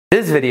In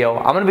this video,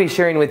 I'm going to be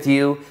sharing with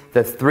you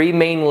the 3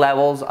 main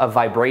levels of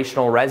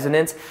vibrational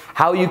resonance,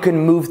 how you can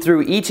move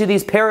through each of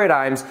these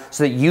paradigms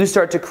so that you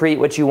start to create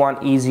what you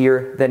want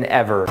easier than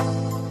ever.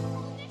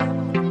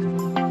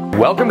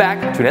 Welcome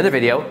back to another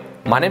video.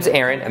 My name's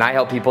Aaron and I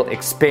help people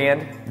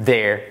expand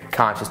their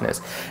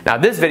consciousness. Now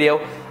this video,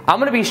 I'm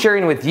going to be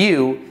sharing with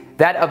you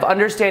that of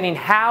understanding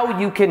how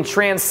you can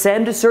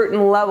transcend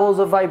certain levels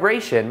of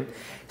vibration,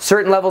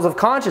 certain levels of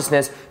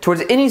consciousness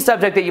towards any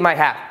subject that you might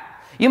have.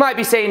 You might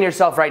be saying to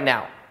yourself right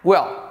now,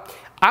 well,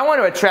 I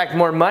want to attract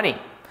more money.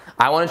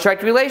 I want to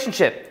attract a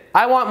relationship.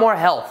 I want more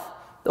health.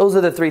 Those are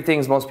the 3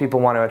 things most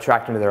people want to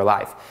attract into their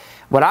life.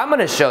 What I'm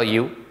going to show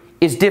you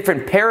is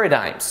different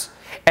paradigms.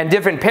 And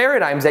different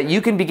paradigms that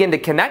you can begin to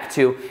connect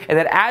to. And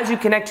that as you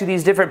connect to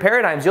these different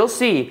paradigms, you'll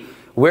see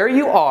where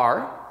you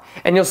are.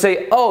 And you'll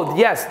say, oh,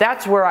 yes,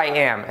 that's where I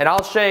am. And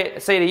I'll say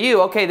to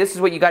you, okay, this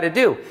is what you got to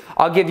do.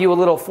 I'll give you a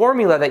little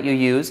formula that you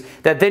use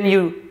that then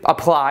you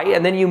apply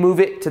and then you move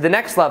it to the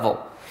next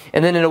level.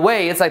 And then in a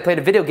way, it's like playing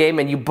a video game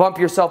and you bump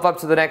yourself up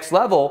to the next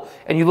level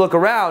and you look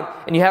around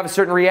and you have a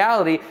certain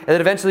reality and then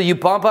eventually you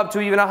bump up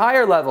to even a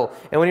higher level.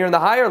 And when you're in the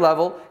higher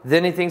level,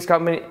 then things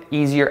come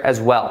easier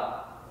as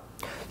well.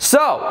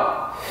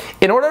 So,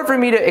 in order for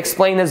me to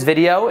explain this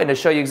video and to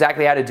show you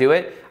exactly how to do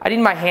it, I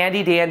need my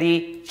handy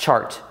dandy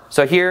chart.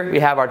 So here we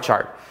have our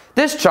chart.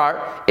 This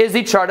chart is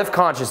the chart of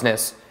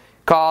consciousness,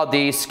 called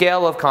the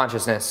scale of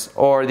consciousness,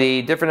 or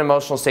the different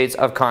emotional states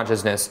of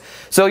consciousness.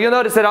 So you'll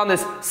notice that on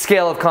this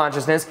scale of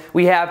consciousness,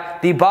 we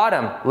have the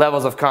bottom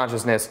levels of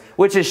consciousness,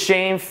 which is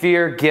shame,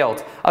 fear,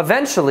 guilt.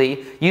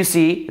 Eventually, you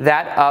see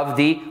that of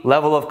the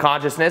level of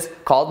consciousness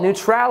called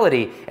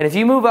neutrality. And if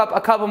you move up a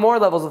couple more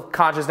levels of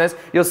consciousness,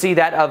 you'll see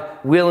that of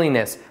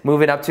willingness,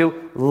 moving up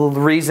to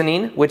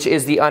reasoning, which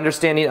is the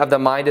understanding of the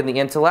mind and the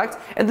intellect,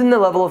 and then the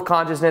level of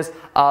consciousness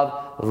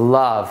of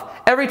love.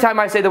 Every time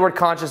I say the word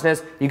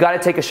consciousness, you got to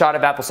take a shot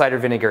of apple cider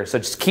vinegar. So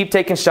just keep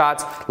taking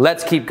shots.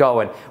 Let's keep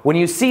going. When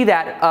you see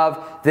that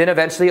of then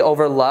eventually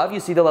over love, you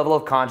see the level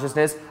of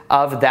consciousness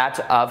of that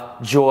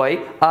of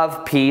joy,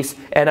 of peace,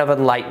 and of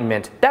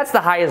enlightenment. That's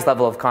the highest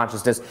level of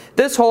consciousness.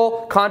 This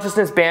whole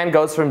consciousness band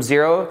goes from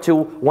 0 to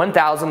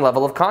 1,000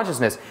 level of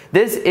consciousness.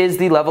 This is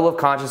the level of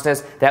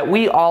consciousness that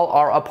we all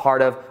are a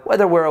part of,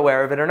 whether we're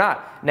aware of it or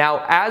not.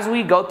 Now, as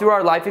we go through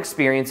our life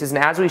experiences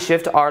and as we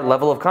shift our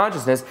level of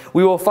consciousness,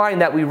 we will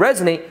find that we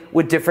resonate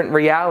with different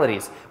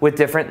realities, with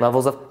different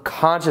levels of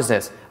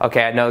consciousness.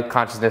 Okay, I know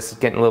consciousness is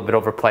getting a little bit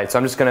overplayed, so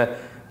I'm just going to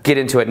get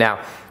into it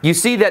now. You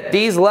see that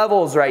these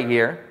levels right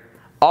here,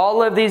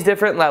 all of these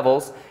different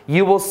levels,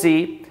 you will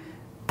see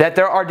that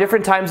there are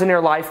different times in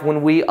your life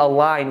when we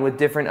align with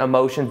different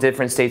emotions,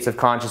 different states of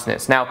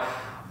consciousness. Now,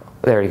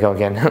 there you go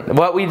again.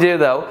 What we do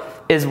though,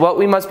 is what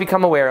we must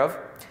become aware of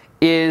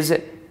is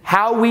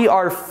how we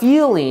are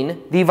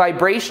feeling the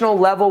vibrational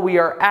level we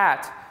are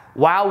at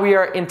while we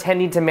are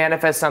intending to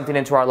manifest something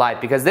into our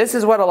life. Because this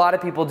is what a lot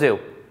of people do.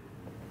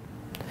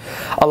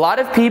 A lot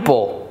of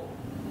people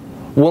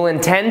will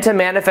intend to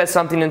manifest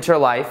something into their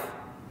life,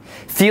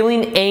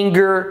 feeling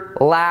anger,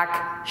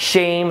 lack,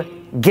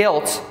 shame,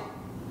 guilt,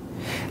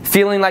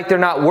 feeling like they're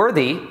not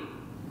worthy,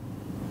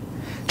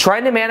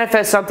 trying to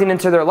manifest something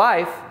into their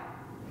life,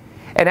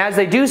 and as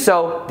they do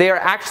so, they are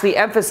actually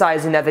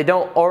emphasizing that they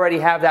don't already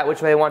have that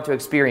which they want to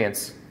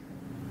experience.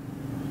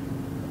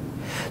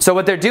 So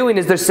what they're doing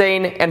is they're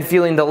saying and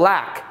feeling the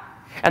lack.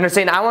 And they're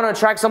saying, I want to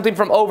attract something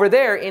from over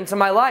there into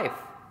my life.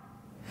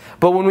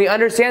 But when we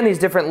understand these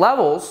different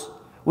levels,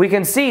 we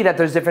can see that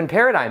there's different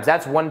paradigms.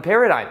 That's one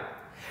paradigm.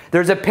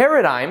 There's a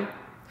paradigm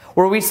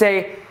where we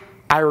say,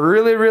 I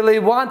really, really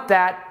want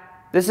that.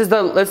 Let's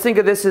think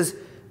of this as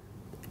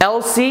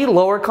LC,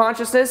 lower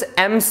consciousness,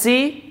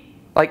 MC,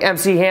 like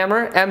MC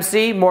Hammer,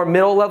 MC, more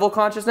middle level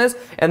consciousness,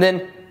 and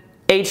then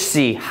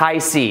HC, high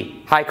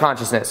C, high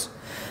consciousness.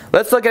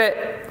 Let's look at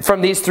it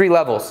from these 3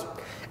 levels.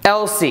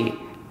 LC,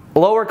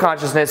 lower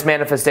consciousness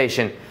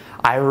manifestation.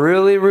 I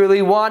really,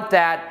 really want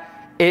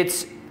that.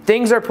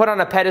 Things are put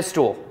on a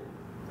pedestal.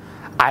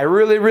 I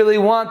really, really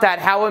want that.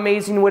 How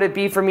amazing would it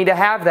be for me to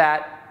have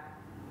that?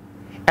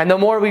 And the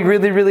more we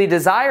really, really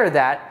desire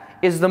that,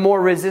 is the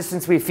more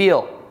resistance we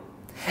feel.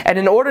 And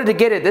in order to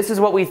get it, this is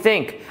what we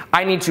think.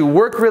 I need to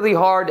work really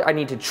hard. I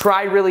need to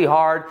try really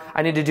hard.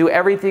 I need to do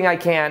everything I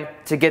can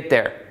to get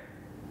there.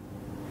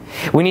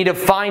 We need to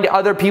find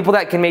other people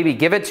that can maybe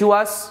give it to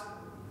us.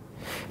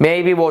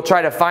 Maybe we'll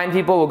try to find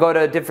people. We'll go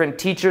to different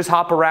teachers,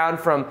 hop around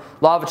from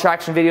law of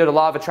attraction video to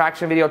law of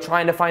attraction video,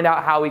 trying to find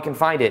out how we can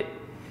find it.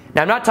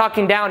 Now, I'm not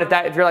talking down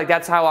if you're like,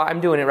 that's how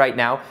I'm doing it right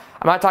now.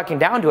 I'm not talking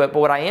down to it, but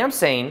what I am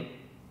saying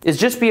is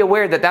just be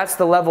aware that that's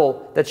the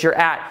level that you're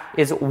at,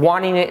 is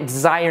wanting it,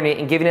 desiring it,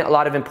 and giving it a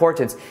lot of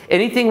importance.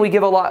 Anything we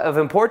give a lot of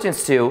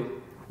importance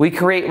to, we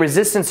create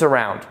resistance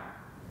around.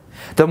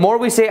 The more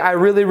we say, I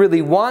really,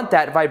 really want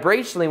that,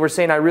 vibrationally, we're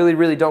saying, I really,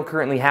 really don't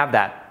currently have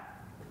that.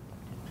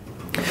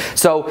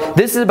 So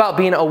this is about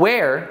being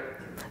aware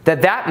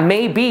that that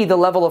may be the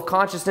level of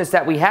consciousness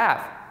that we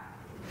have.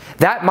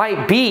 That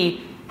might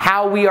be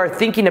how we are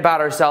thinking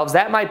about ourselves.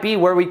 That might be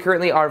where we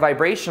currently are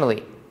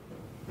vibrationally.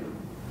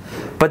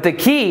 But the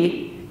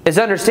key is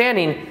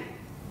understanding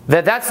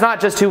that that's not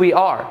just who we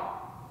are.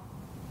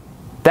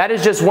 That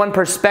is just one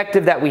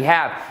perspective that we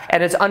have.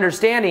 And it's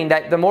understanding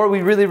that the more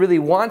we really, really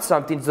want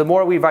something, the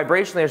more we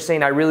vibrationally are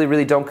saying, I really,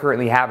 really don't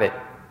currently have it.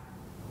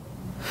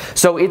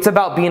 So it's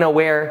about being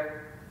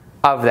aware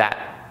of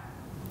that.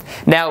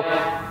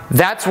 Now,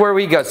 that's where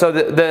we go. So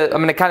I'm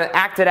going to kind of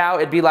act it out.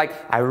 It'd be like,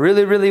 I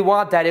really, really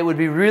want that. It would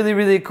be really,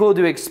 really cool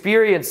to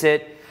experience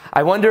it.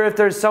 I wonder if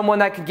there's someone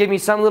that could give me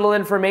some little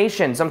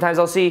information. Sometimes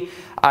I'll see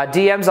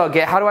DMs I'll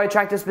get. How do I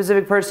attract a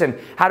specific person?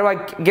 How do I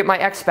get my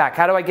ex back?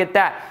 How do I get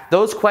that?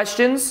 Those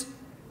questions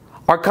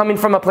are coming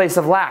from a place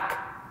of lack.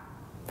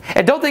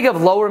 And don't think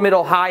of lower,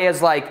 middle, high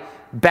as like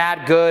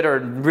bad, good, or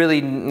really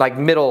like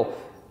middle,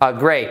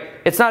 gray.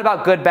 It's not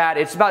about good, bad.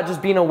 It's about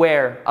just being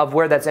aware of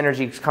where that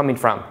energy is coming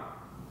from.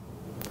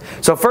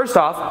 So first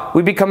off,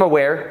 we become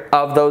aware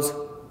of those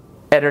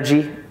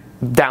energy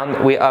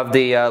of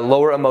the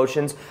lower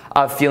emotions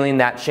of feeling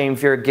that shame,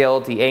 fear,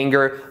 guilt, the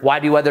anger. Why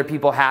do other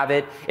people have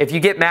it? If you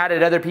get mad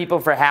at other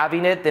people for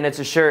having it, then it's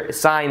a sure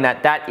sign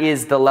that that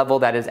is the level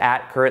that is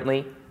at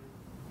currently.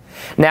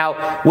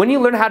 Now, when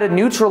you learn how to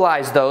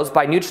neutralize those,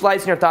 by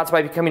neutralizing your thoughts,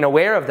 by becoming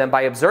aware of them,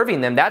 by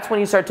observing them, that's when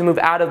you start to move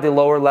out of the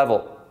lower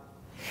level.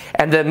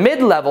 And the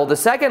mid-level, the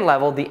second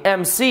level, the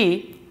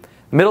MC,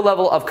 middle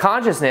level of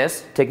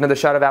consciousness, take another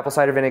shot of apple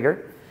cider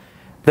vinegar.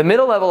 The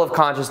middle level of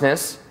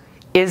consciousness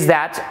is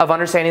that of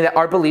understanding that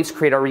our beliefs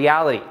create our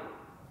reality.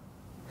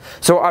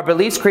 So our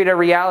beliefs create our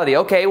reality.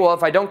 Okay, well,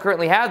 if I don't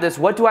currently have this,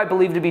 what do I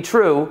believe to be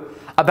true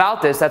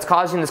about this that's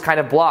causing this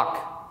kind of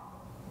block?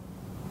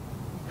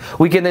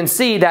 We can then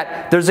see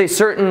that there's a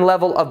certain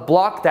level of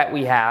block that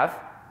we have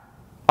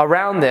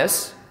around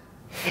this,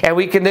 and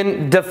we can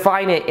then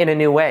define it in a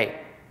new way.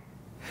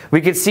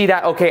 We can see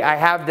that, okay, I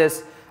have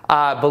this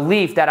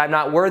belief that I'm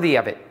not worthy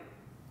of it.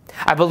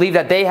 I believe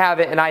that they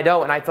have it and I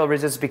don't, and I feel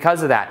resistance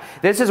because of that.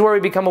 This is where we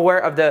become aware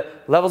of the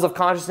levels of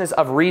consciousness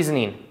of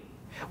reasoning.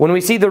 When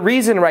we see the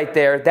reason right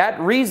there, that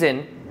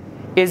reason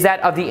is that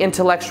of the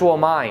intellectual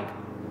mind.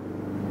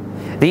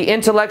 The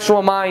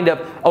intellectual mind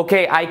of,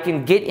 okay, I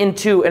can get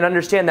into and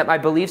understand that my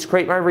beliefs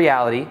create my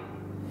reality.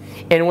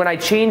 And when I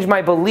change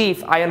my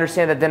belief, I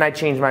understand that then I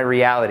change my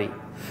reality.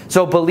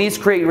 So beliefs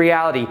create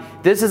reality.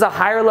 This is a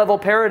higher level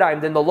paradigm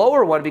than the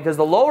lower one, because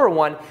the lower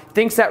one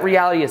thinks that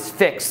reality is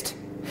fixed.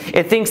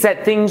 It thinks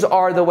that things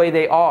are the way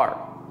they are.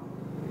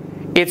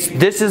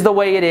 This is the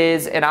way it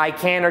is, and I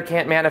can or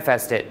can't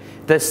manifest it.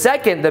 The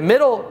second, the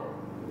middle,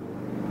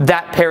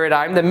 that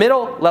paradigm, the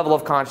middle level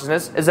of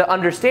consciousness is an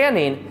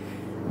understanding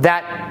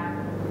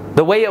that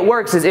the way it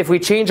works is if we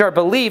change our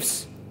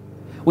beliefs,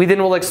 we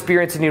then will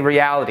experience a new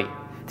reality.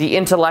 The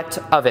intellect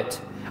of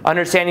it.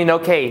 Understanding,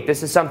 okay,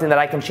 this is something that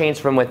I can change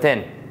from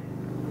within.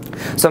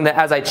 Something that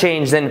as I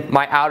change, then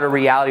my outer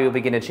reality will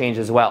begin to change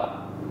as well.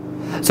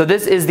 So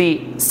this is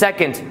the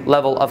second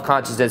level of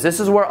consciousness. This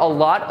is where a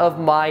lot of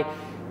my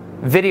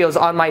videos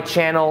on my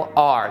channel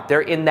are.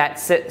 They're in that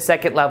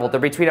second level. They're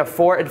between a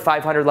 400 and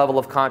 500 level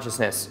of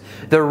consciousness.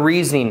 They're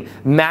reasoning,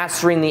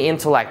 mastering the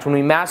intellect. When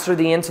we master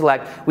the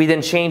intellect, we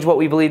then change what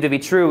we believe to be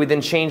true. We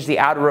then change the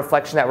outer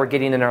reflection that we're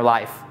getting in our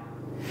life.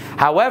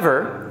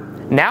 However,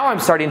 now I'm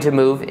starting to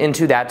move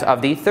into that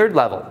of the third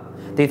level.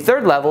 The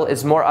third level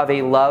is more of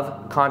a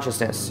love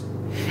consciousness.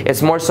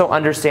 It's more so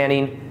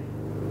understanding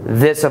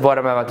this of what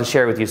I'm about to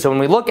share with you. So when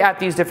we look at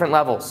these different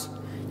levels,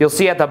 you'll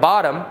see at the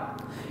bottom,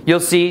 you'll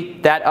see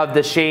that of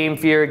the shame,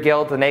 fear,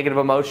 guilt, the negative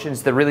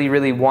emotions, the really,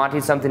 really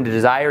wanting something, to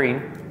desiring.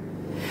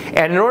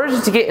 And in order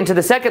to get into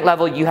the second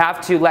level, you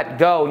have to let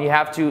go and you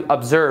have to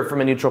observe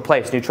from a neutral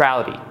place,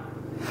 neutrality.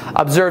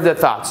 Observe the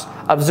thoughts.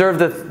 Observe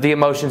the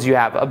emotions you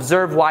have.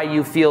 Observe why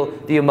you feel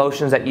the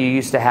emotions that you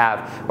used to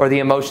have, or the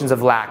emotions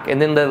of lack, and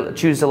then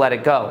choose to let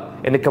it go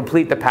and to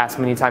complete the past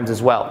many times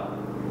as well.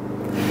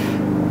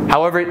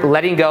 However,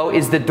 letting go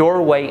is the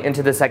doorway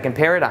into the second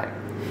paradigm.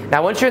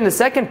 Now, once you're in the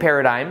second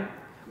paradigm,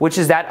 which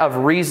is that of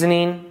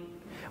reasoning,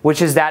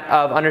 which is that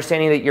of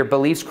understanding that your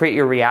beliefs create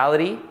your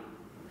reality,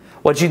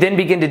 what you then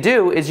begin to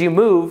do is you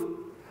move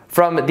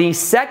from the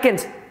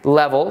second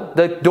level,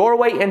 the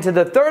doorway into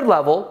the third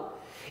level,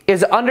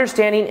 is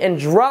understanding and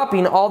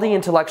dropping all the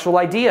intellectual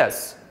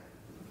ideas.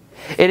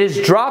 It is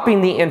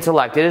dropping the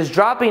intellect. It is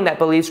dropping that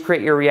beliefs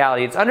create your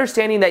reality. It's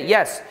understanding that,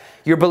 yes,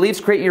 your beliefs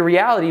create your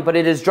reality, but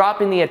it is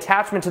dropping the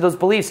attachment to those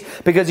beliefs,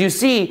 because you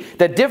see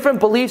that different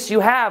beliefs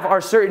you have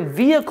are certain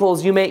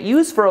vehicles you may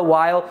use for a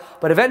while,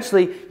 but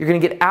eventually you're going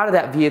to get out of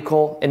that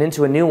vehicle and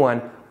into a new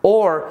one,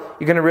 or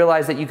you're going to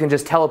realize that you can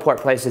just teleport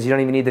places. You don't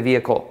even need the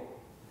vehicle.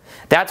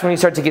 That's when you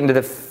start to get into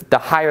the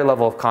higher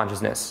level of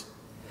consciousness.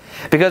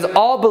 Because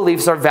all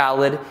beliefs are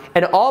valid,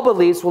 and all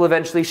beliefs will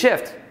eventually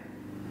shift.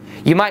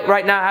 You might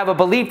right now have a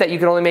belief that you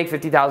can only make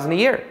 $50,000 a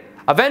year.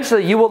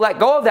 Eventually, you will let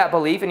go of that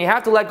belief, and you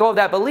have to let go of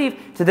that belief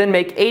to then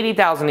make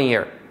 $80,000 a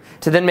year,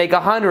 to then make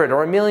 $100,000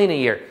 or $1 million a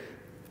year.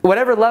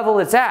 Whatever level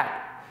it's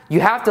at, you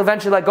have to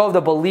eventually let go of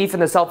the belief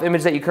and the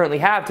self-image that you currently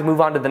have to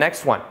move on to the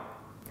next one.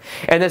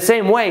 And the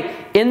same way,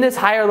 in this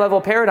higher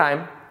level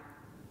paradigm,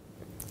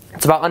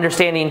 it's about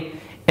understanding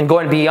and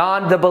going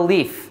beyond the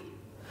belief.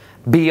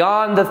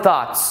 beyond the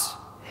thoughts,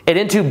 and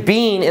into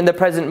being in the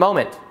present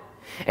moment,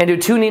 and to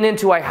tuning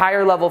into a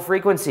higher level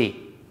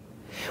frequency.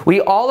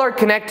 We all are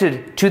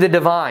connected to the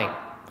divine,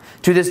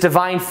 to this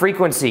divine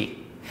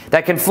frequency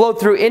that can flow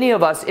through any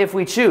of us if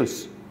we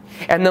choose.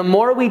 And the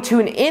more we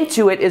tune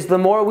into it is the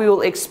more we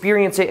will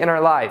experience it in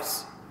our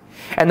lives.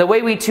 And the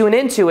way we tune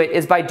into it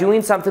is by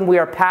doing something we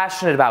are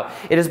passionate about.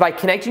 It is by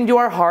connecting to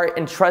our heart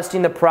and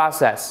trusting the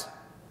process.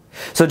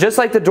 So just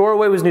like the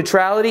doorway was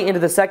neutrality into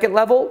the second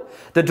level,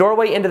 the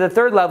doorway into the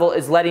third level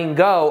is letting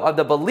go of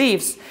the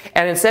beliefs,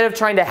 and instead of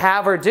trying to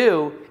have or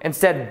do,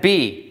 instead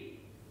be.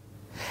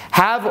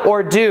 Have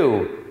or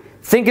do.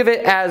 Think of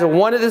it as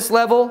one of this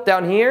level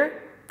down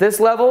here.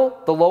 This level,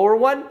 the lower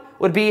one,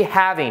 would be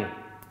having,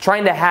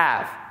 trying to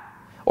have.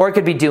 Or it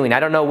could be doing. I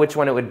don't know which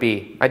one it would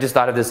be. I just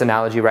thought of this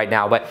analogy right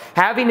now. But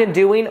having and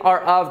doing are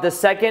of the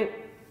second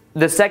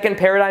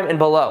paradigm and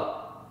below.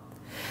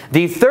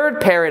 The third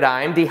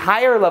paradigm, the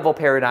higher level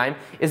paradigm,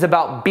 is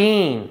about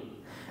being.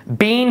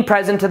 Being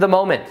present to the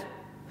moment.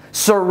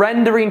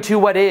 Surrendering to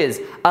what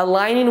is.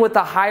 Aligning with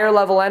the higher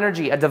level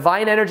energy, a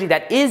divine energy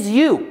that is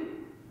you.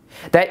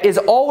 That is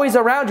always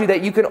around you,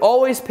 that you can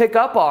always pick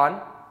up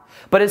on.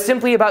 But it's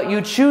simply about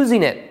you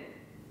choosing it.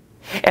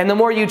 And the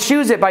more you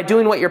choose it by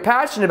doing what you're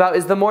passionate about,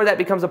 is the more that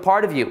becomes a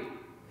part of you.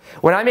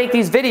 When I make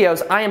these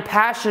videos, I am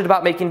passionate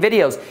about making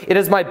videos. It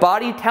is my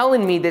body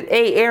telling me that,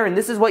 hey, Aaron,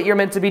 this is what you're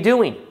meant to be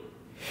doing.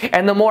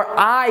 And the more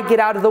I get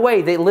out of the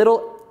way, the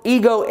little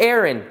ego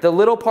Aaron, the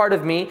little part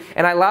of me,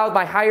 and I allow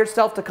my higher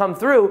self to come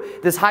through,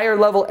 this higher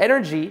level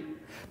energy,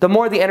 the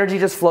more the energy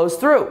just flows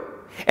through.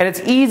 And it's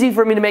easy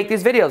for me to make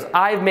these videos.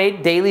 I've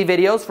made daily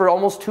videos for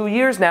almost 2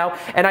 years now,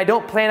 and I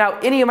don't plan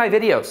out any of my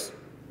videos.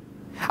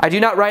 I do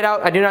not write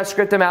out, I do not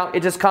script them out,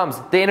 it just comes.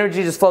 The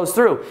energy just flows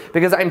through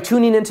because I'm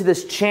tuning into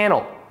this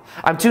channel.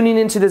 I'm tuning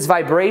into this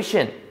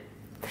vibration.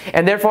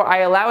 And therefore I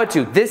allow it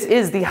to. This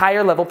is the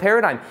higher level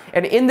paradigm.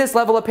 And in this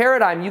level of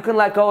paradigm, you can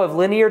let go of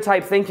linear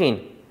type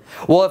thinking.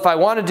 Well, if I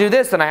want to do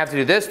this, then I have to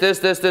do this.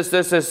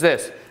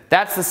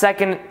 That's the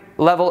second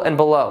level and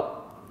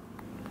below.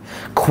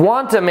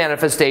 Quantum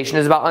manifestation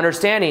is about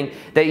understanding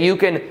that you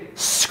can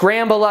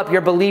scramble up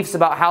your beliefs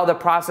about how the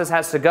process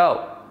has to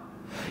go.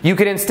 You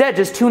can instead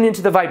just tune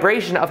into the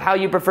vibration of how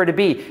you prefer to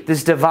be.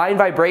 This divine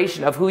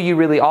vibration of who you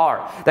really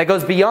are. That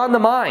goes beyond the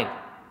mind.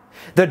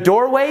 The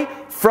doorway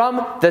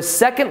from the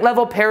second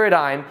level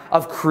paradigm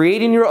of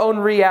creating your own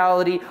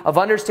reality, of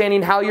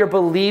understanding how your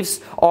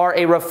beliefs are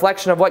a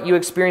reflection of what you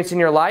experience in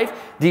your life,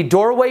 the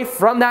doorway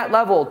from that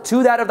level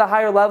to that of the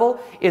higher level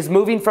is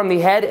moving from the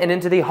head and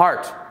into the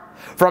heart.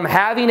 From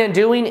having and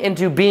doing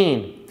into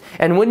being.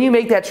 And when you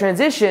make that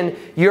transition,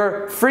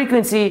 your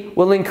frequency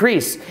will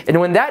increase. And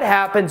when that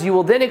happens, you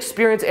will then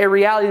experience a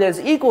reality that is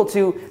equal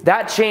to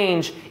that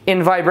change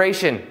in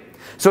vibration.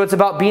 So it's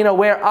about being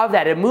aware of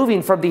that and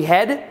moving from the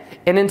head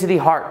and into the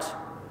heart.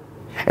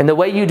 And the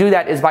way you do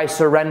that is by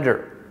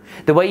surrender.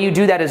 The way you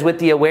do that is with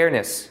the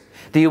awareness.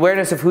 The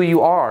awareness of who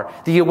you are.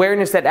 The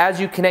awareness that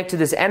as you connect to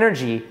this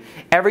energy,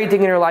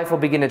 everything in your life will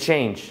begin to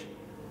change.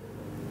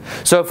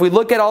 So if we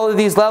look at all of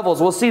these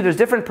levels, we'll see there's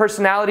different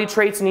personality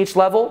traits in each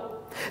level.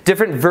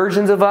 Different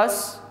versions of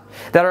us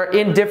that are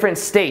in different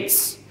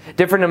states,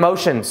 different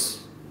emotions.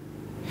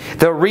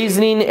 The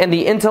reasoning and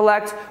the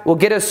intellect will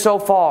get us so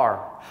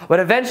far. But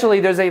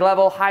eventually there's a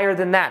level higher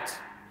than that.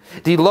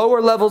 The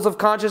lower levels of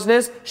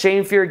consciousness,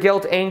 shame, fear,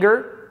 guilt,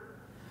 anger,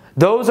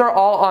 those are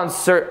all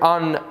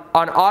on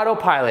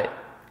autopilot.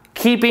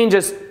 Keeping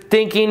just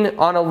thinking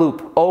on a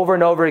loop over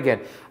and over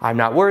again. I'm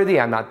not worthy,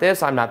 I'm not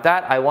this, I'm not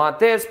that, I want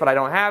this, but I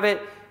don't have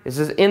it. This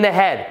is in the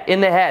head, in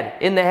the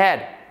head, in the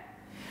head.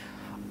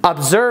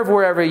 Observe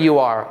wherever you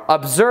are.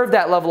 Observe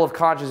that level of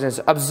consciousness.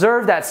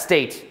 Observe that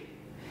state.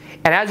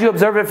 And as you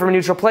observe it from a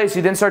neutral place,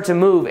 you then start to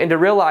move and to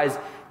realize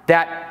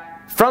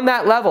that from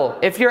that level,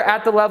 if you're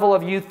at the level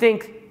of you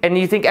think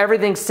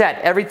everything's set,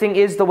 everything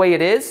is the way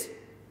it is,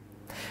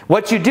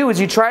 what you do is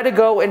you try to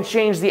go and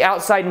change the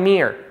outside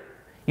mirror.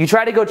 You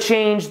try to go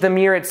change the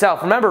mirror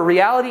itself. Remember,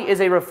 reality is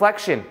a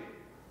reflection.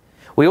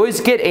 We always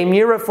get a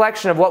mere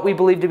reflection of what we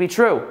believe to be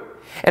true.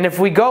 And if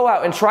we go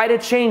out and try to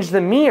change the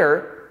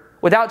mirror,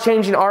 without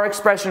changing our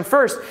expression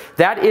first,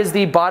 that is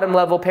the bottom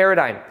level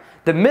paradigm.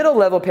 The middle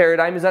level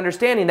paradigm is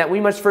understanding that we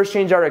must first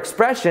change our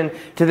expression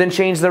to then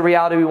change the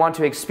reality we want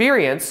to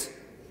experience.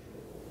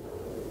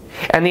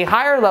 And the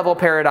higher level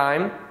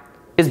paradigm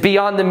is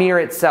beyond the mirror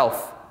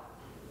itself.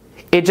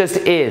 It just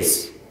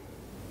is.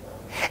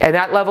 And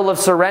that level of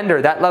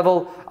surrender, that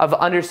level of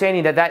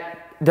understanding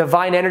that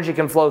divine energy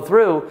can flow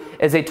through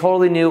is a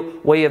totally new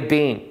way of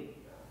being.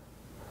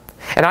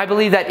 And I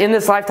believe that in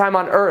this lifetime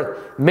on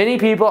earth, many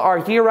people are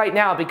here right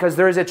now because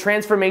there is a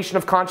transformation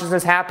of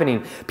consciousness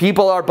happening.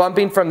 People are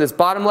bumping from this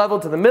bottom level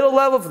to the middle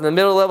level, from the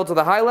middle level to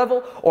the high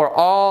level, or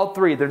all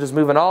three. They're just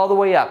moving all the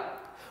way up.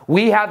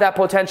 We have that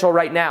potential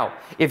right now.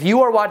 If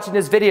you are watching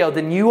this video,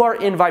 then you are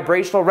in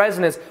vibrational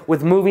resonance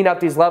with moving up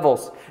these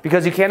levels.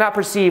 Because you cannot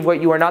perceive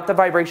what you are not the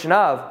vibration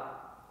of.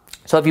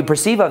 So if you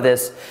perceive of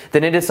this,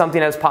 then it is something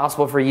that is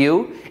possible for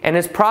you, and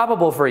it's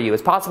probable for you.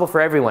 It's possible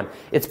for everyone.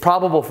 It's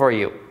probable for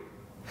you.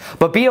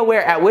 But be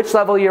aware at which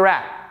level you're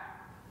at.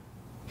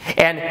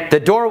 And the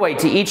doorway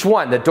to each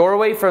one, the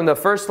doorway from the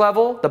first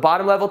level, the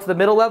bottom level to the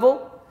middle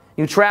level,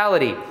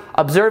 neutrality,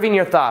 observing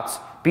your thoughts,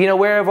 being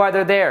aware of why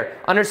they're there,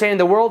 understanding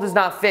the world is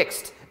not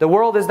fixed. The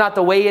world is not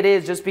the way it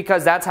is just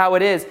because that's how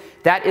it is.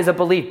 That is a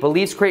belief.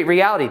 Beliefs create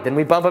reality. Then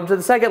we bump up to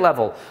the second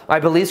level. My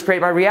beliefs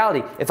create my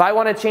reality. If I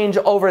want to change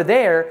over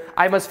there,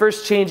 I must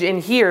first change in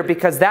here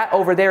because that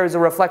over there is a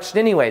reflection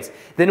anyways.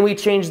 Then we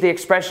change the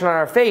expression on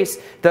our face.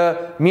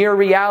 The mirror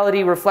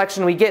reality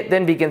reflection we get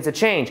then begins to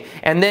change.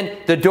 And then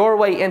the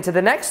doorway into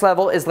the next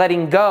level is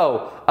letting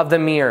go of the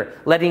mirror,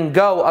 letting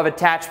go of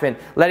attachment,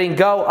 letting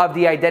go of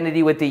the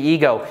identity with the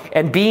ego,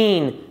 and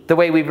being the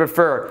way we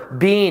prefer,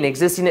 being,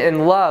 existing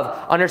in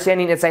love,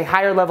 understanding it's a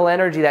higher level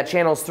energy that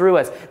channels through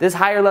us. This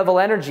higher level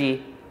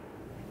energy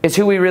is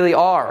who we really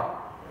are.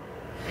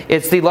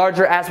 It's the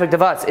larger aspect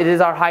of us. It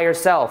is our higher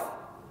self.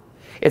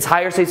 It's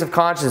higher states of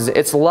consciousness.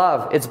 It's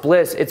love. It's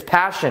bliss. It's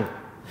passion.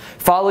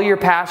 Follow your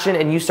passion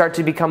and you start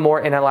to become more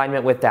in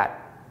alignment with that.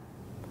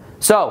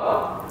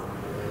 So,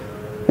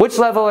 which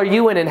level are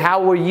you in and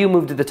how will you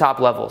move to the top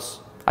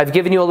levels? I've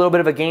given you a little bit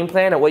of a game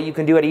plan of what you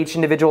can do at each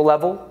individual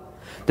level.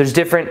 There's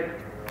different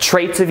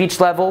traits of each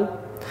level.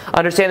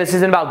 Understand this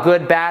isn't about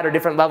good, bad, or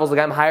different levels, like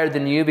I'm higher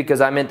than you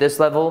because I'm at this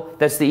level.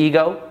 That's the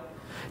ego.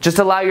 Just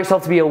allow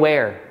yourself to be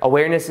aware.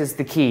 Awareness is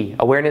the key.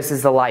 Awareness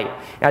is the light.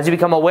 As you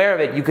become aware of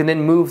it, you can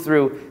then move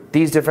through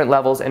these different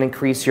levels and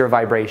increase your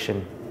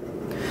vibration.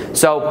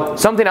 So,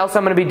 something else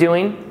I'm going to be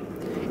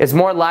doing is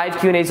more live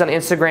Q&As on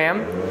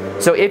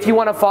Instagram. So if you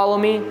want to follow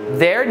me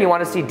there and you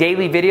want to see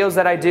daily videos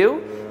that I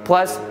do,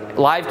 plus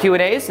live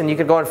Q&As, and you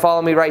can go and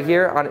follow me right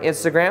here on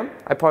Instagram.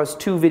 I post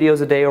 2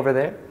 videos a day over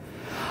there.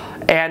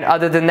 And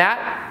other than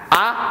that,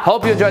 I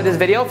hope you enjoyed this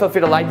video. Feel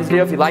free to like this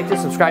video if you liked it.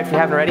 Subscribe if you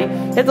haven't already.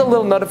 Hit the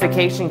little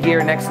notification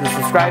gear next to the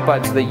subscribe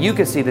button so that you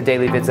can see the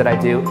daily vids that I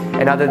do.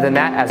 And other than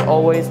that, as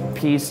always,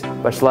 peace,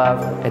 much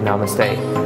love, and namaste.